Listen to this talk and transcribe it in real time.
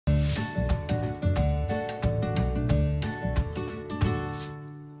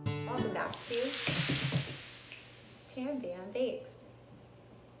Bam Bam Bakes.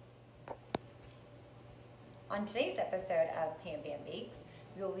 On today's episode of Bam Bam Bakes,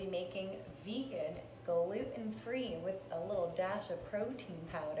 we will be making vegan, gluten-free with a little dash of protein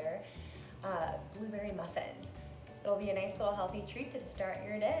powder, blueberry muffins. It'll be a nice little healthy treat to start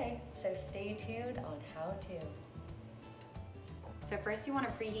your day, so stay tuned on how to. So first you want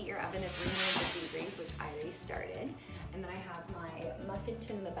to preheat your oven to 350 degrees, which I already started. And then I have my muffin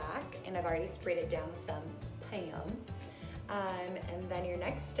tin in the back, and I've already sprayed it down with some Pam. And then your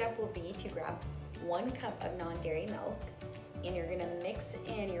next step will be to grab 1 cup of non-dairy milk, and you're gonna mix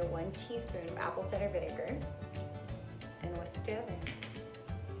in your 1 teaspoon of apple cider vinegar and whisk together.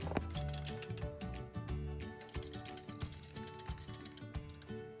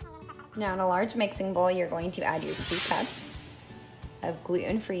 Now in a large mixing bowl, you're going to add your 2 cups of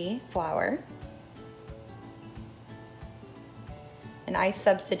gluten-free flour. And I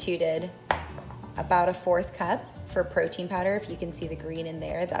substituted about a 1/4 cup for protein powder. If you can see the green in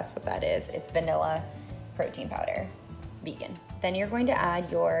there, that's what that is. It's vanilla protein powder, vegan. Then you're going to add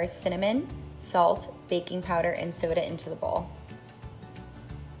your cinnamon, salt, baking powder, and soda into the bowl.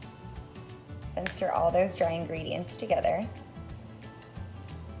 Then stir all those dry ingredients together.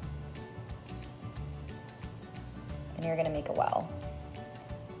 And you're gonna make a well.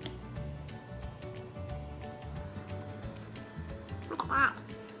 Look at that,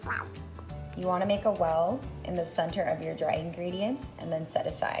 wow. You wanna make a well in the center of your dry ingredients and then set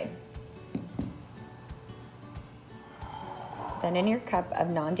aside. Then in your cup of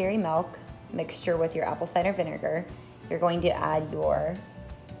non-dairy milk mixture with your apple cider vinegar, you're going to add your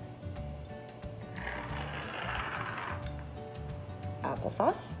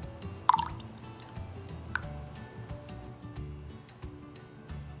applesauce,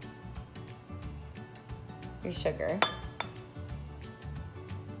 your sugar,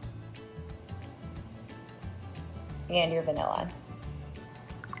 and your vanilla.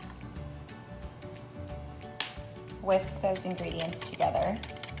 Whisk those ingredients together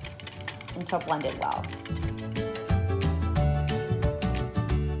until blended well.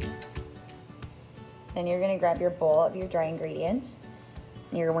 Then you're gonna grab your bowl of your dry ingredients,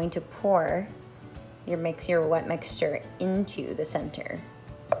 and you're going to pour your wet mixture into the center.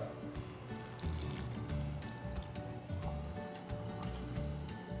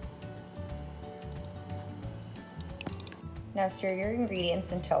 Now stir your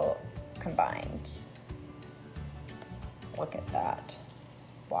ingredients until combined. Look at that.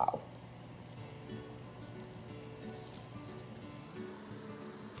 Wow.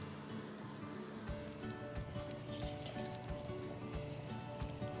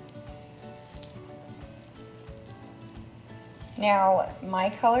 Now, my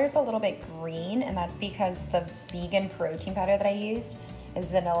color is a little bit green, and that's because the vegan protein powder that I used is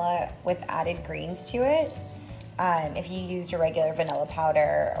vanilla with added greens to it. If you used a regular vanilla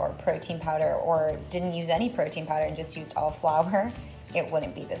powder or protein powder, or didn't use any protein powder and just used all flour, it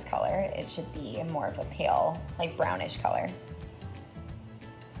wouldn't be this color. It should be more of a pale, like brownish color.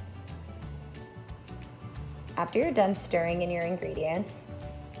 After you're done stirring in your ingredients,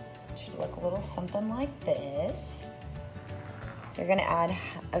 it should look a little something like this. You're gonna add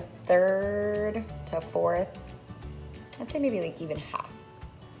 1/3 to 1/4, I'd say maybe like even half.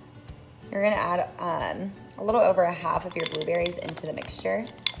 You're gonna add a little over 1/2 of your blueberries into the mixture.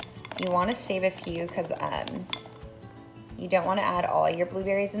 You wanna save a few because you don't wanna add all your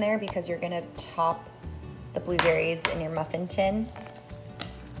blueberries in there because you're gonna top the blueberries in your muffin tin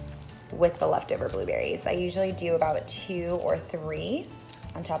with the leftover blueberries. I usually do about 2 or 3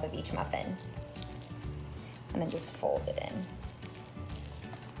 on top of each muffin. And then just fold it in.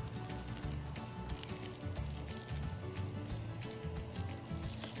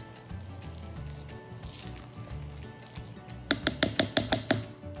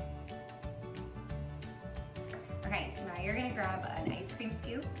 Okay, so now you're gonna grab an ice cream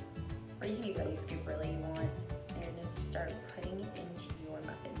scoop, or you can use any scoop really you want, and you're just start putting it into your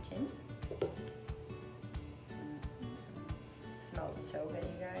muffin tin. It smells so good,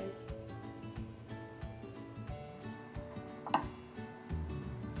 you guys.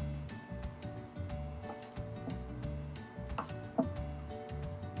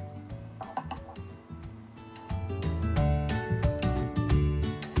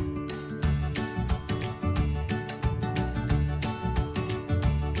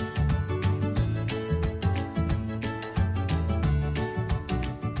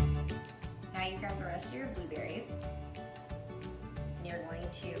 Your blueberries, and you're going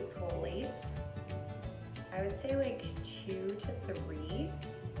to place, I would say like 2 to 3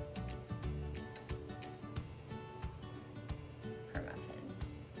 per muffin.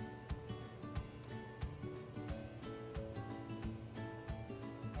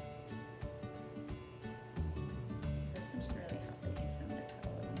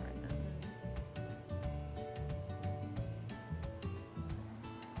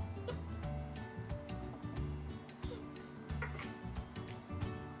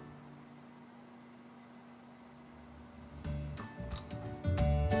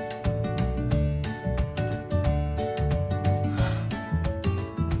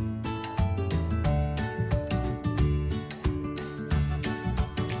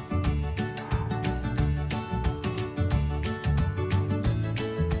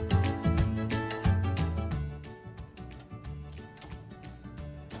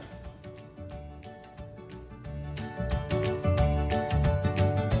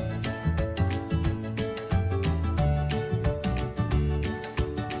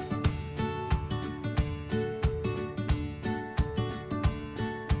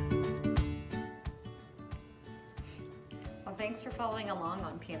 thanks for following along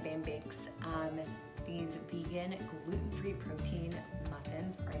on Pam Bam Bakes. These vegan, gluten-free protein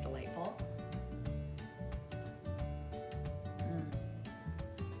muffins are delightful.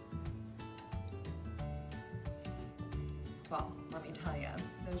 Well, let me tell you,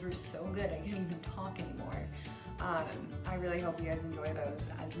 those were so good I can't even talk anymore. I really hope you guys enjoy those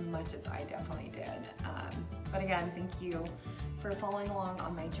as much as I definitely did. But again, thank you for following along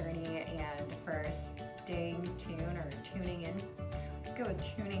on my journey and for staying tuned or tuning in. Let's go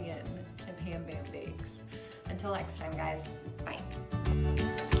with tuning in to Pam Bam Bakes. Until next time, guys,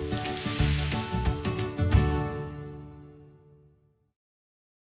 bye.